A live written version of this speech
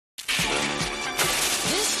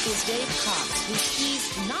is Dave Cox, who skis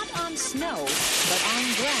not on snow, but on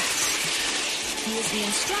grass. He is the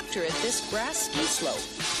instructor at this grass ski slope,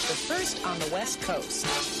 the first on the West Coast.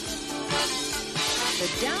 The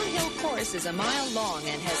downhill course is a mile long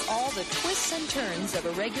and has all the twists and turns of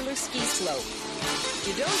a regular ski slope.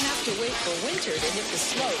 You don't have to wait for winter to hit the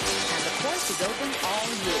slopes, and the course is open all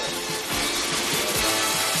year.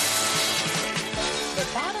 The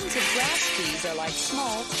bottoms of grass skis are like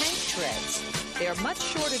small tank treads. They are much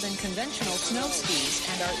shorter than conventional snow skis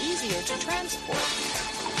and are easier to transport.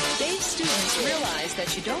 Dave's students realize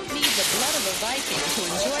that you don't need the blood of a Viking to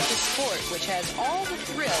enjoy the sport, which has all the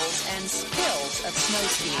thrills and spills of snow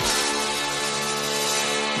skiing.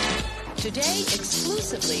 Today,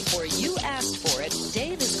 exclusively for You Asked For It,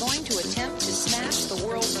 Dave is going to attempt to smash the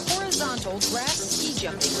world's horizontal grass ski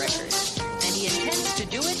jumping record, and he intends to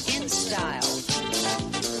do it in style.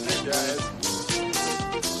 Hey guys.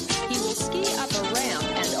 He will ski up a ramp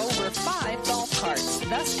and over 5 golf carts,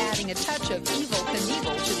 thus adding a touch of Evel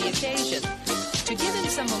Knievel to the occasion. To give him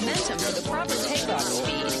some momentum for the proper takeoff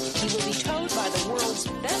speed, he will be towed by the world's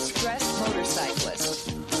best-dressed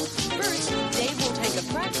motorcyclist. First, Dave will take a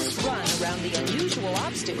practice run around the unusual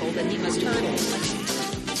obstacle that he must hurdle.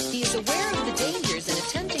 He is aware of the dangers in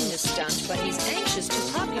attempting this stunt, but he's anxious to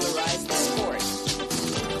popularize the sport.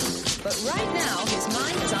 But right now, his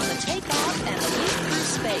mind is on the takeoff and the leap through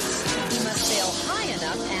space. He must sail high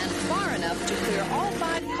enough and far enough to clear all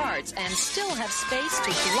 5 carts and still have space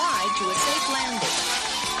to glide to a safe landing.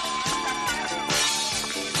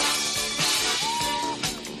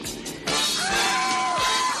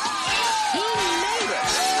 He made it!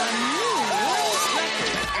 A new world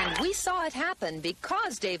record! And we saw it happen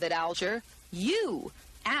because, David Alger, you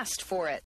asked for it.